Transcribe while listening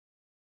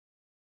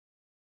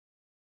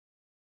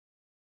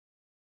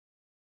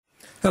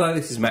Hello,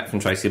 this is Matt from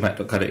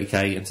tracymac.co.uk,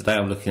 and today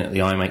I'm looking at the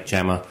iMac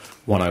JAMA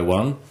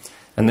 101,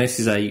 and this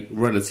is a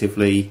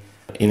relatively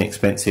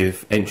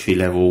inexpensive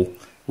entry-level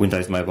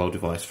Windows mobile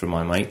device from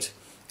iMate.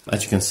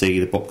 As you can see,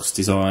 the box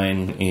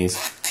design is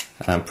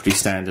pretty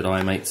standard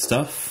iMate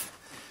stuff.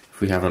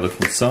 If we have a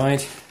look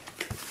inside,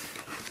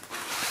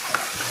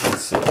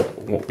 let's see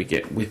what we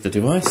get with the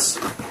device.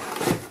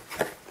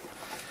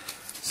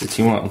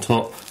 Sitting right on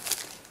top,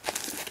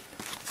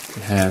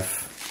 we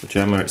have the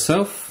JAMA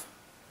itself,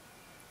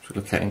 which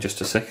we'll look at in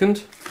just a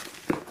second.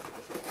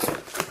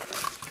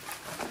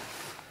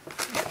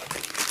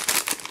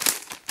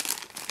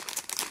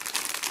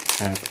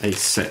 Have a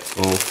set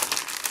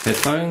of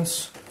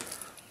headphones,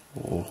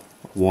 or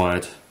a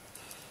wired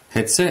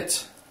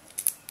headset,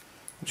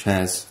 which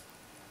has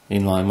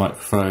inline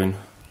microphone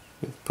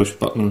with push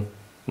button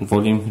and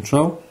volume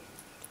control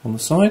on the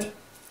side.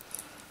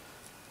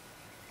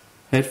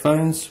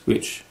 Headphones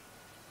which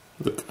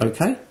look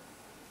okay,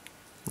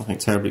 nothing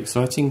terribly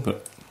exciting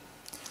but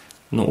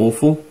not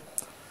awful,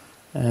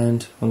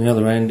 and on the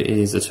other end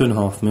is a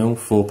 2.5mm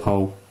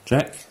 4-pole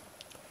jack.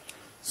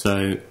 So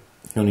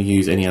if you want to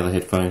use any other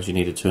headphones, you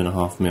need a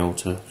 2.5mm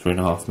to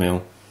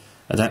 3.5mm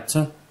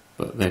adapter,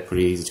 but they're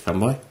pretty easy to come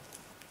by.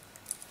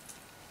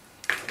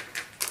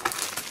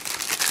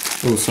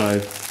 Also,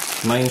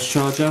 mains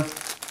charger,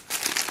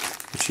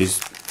 which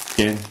is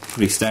again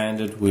pretty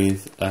standard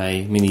with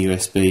a mini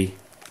USB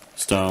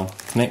style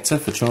connector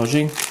for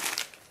charging,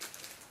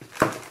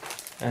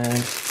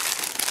 and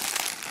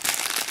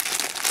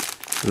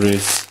there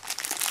is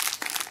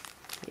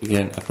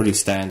again a pretty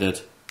standard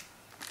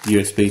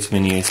USB to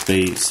mini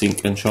USB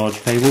sync and charge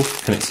cable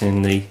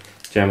connecting the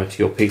JAMA to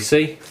your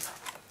PC.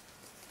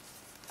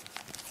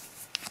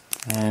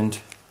 And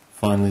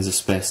finally, there's a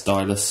spare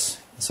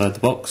stylus inside the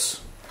box.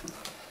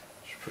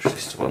 Just push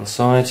this to one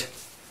side.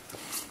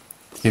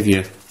 Give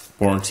you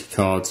warranty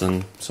cards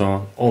and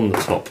so on the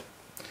top.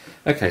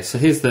 Okay, so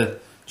here's the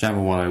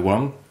JAMA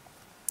 101.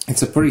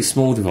 It's a pretty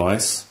small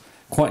device,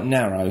 quite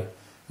narrow,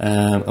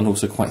 and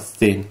also quite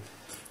thin,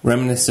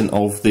 reminiscent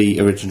of the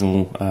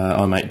original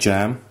iMac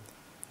Jam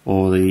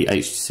or the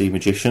HTC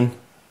Magician,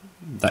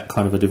 that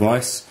kind of a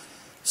device.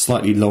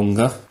 Slightly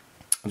longer.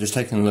 I'm just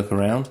taking a look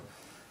around.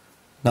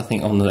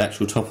 Nothing on the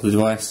actual top of the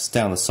device.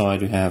 Down the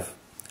side we have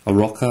a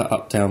rocker,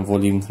 up-down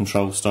volume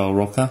control style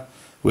rocker,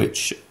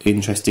 which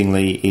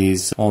interestingly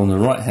is on the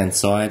right hand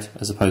side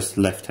as opposed to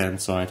the left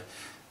hand side.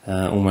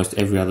 Almost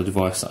every other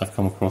device that I've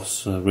come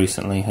across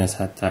recently has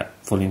had that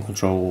volume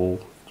control or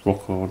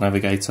rocker or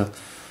navigator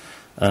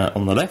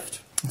on the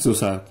left. There's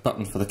also a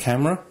button for the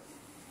camera.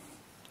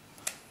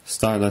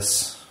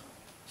 Stylus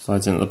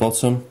slides in at the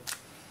bottom.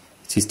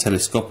 It is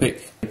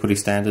telescopic, pretty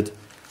standard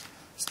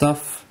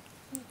stuff.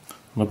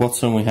 On the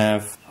bottom we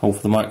have a hole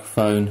for the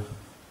microphone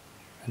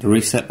and a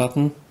reset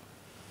button.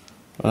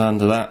 And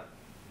under that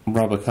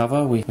rubber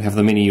cover we have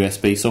the mini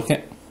USB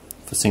socket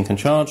for sync and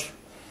charge.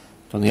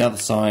 And on the other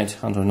side,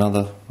 under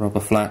another rubber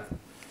flap,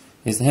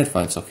 is the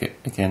headphone socket.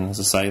 Again, as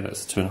I say,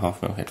 that's a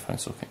 2.5mm headphone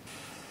socket.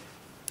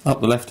 Up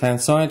the left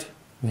hand side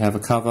we have a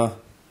cover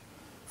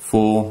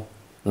for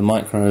the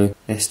micro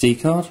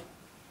SD card.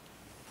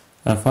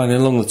 And finally,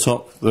 along the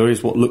top there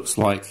is what looks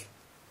like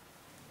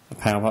a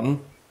power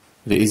button,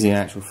 but it is in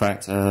actual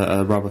fact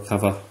a rubber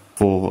cover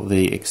for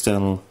the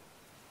external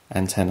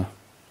antenna.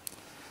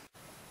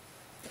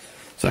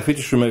 So if we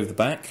just remove the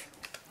back,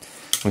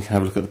 we can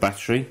have a look at the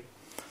battery.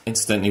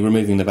 Incidentally,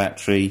 removing the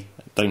battery,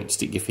 don't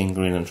stick your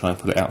finger in and try and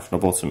pull it out from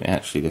the bottom. It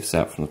actually lifts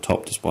out from the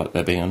top despite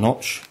there being a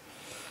notch.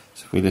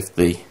 So if we lift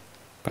the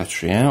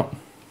battery out,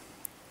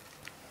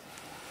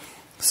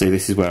 see,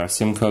 this is where our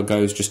SIM card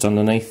goes, just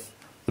underneath.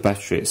 The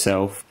battery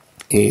itself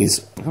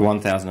is a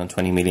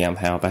 1020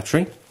 mAh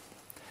battery.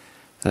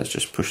 So let's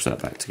just push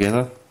that back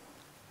together.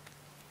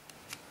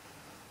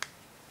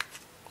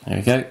 There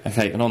we go.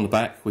 Okay, and on the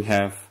back we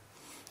have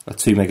a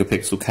 2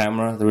 megapixel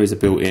camera. There is a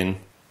built-in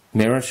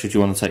mirror should you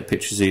want to take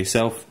pictures of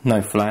yourself.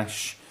 No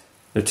flash.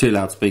 There are 2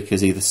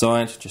 loudspeakers either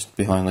side, just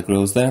behind the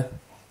grills there.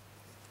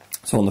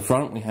 So on the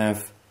front we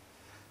have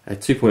a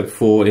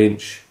 2.4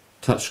 inch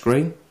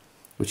touchscreen,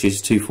 which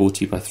is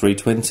 240 by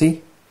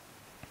 320.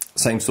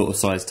 Same sort of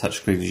size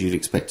touchscreen as you'd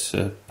expect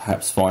to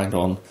perhaps find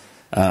on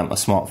a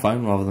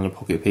smartphone rather than a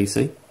pocket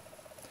PC.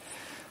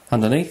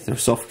 Underneath there are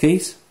soft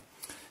keys,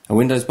 a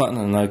Windows button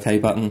and an OK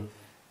button,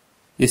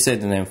 your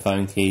send and end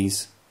phone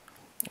keys,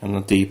 and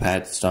a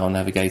D-pad style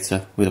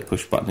navigator with a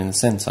push button in the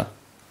centre.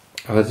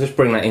 I'll just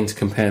bring that in to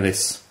compare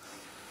this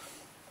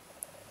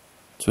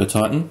to a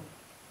Titan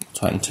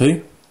 2.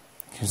 You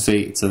can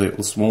see it's a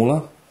little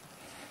smaller,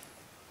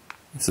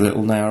 it's a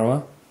little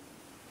narrower,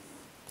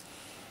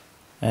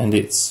 and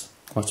it's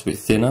quite a bit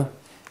thinner.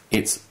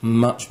 It's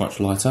much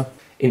lighter.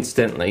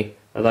 Incidentally,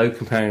 although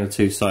comparing the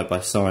two side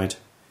by side,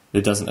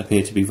 there doesn't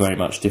appear to be very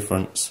much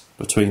difference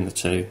between the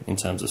two in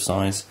terms of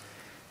size.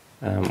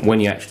 When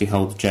you actually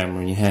hold the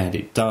JAMA in your hand,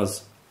 it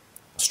does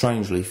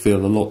strangely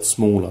feel a lot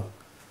smaller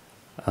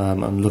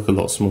and look a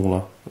lot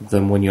smaller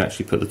than when you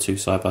actually put the two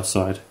side by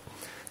side.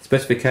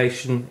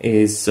 Specification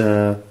is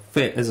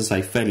as I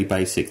say, fairly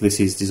basic. This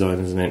is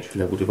designed as an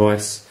entry-level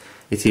device.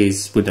 It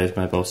is Windows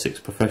Mobile 6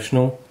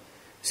 Professional,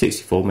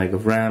 64 meg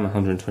of RAM,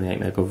 128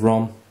 meg of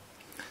ROM,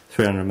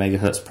 300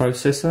 MHz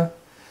processor.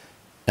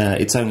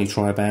 It's only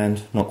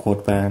tri-band, not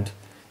quad-band.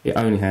 It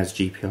only has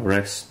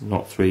GPRS,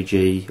 not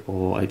 3G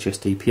or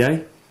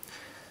HSDPA.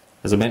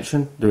 As I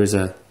mentioned, there is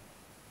a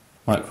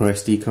micro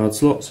SD card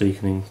slot, so you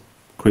can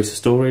increase the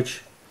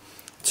storage.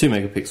 2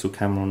 megapixel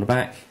camera on the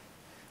back,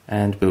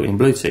 and built-in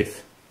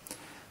Bluetooth.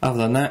 Other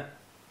than that,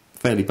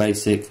 fairly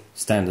basic,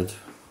 standard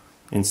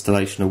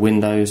installation of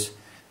Windows.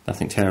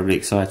 Nothing terribly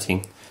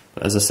exciting.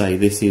 But as I say,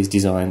 this is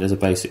designed as a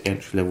basic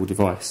entry-level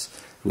device,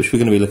 which we're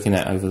going to be looking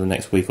at over the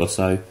next week or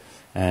so,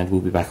 and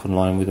we'll be back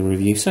online with a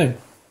review soon.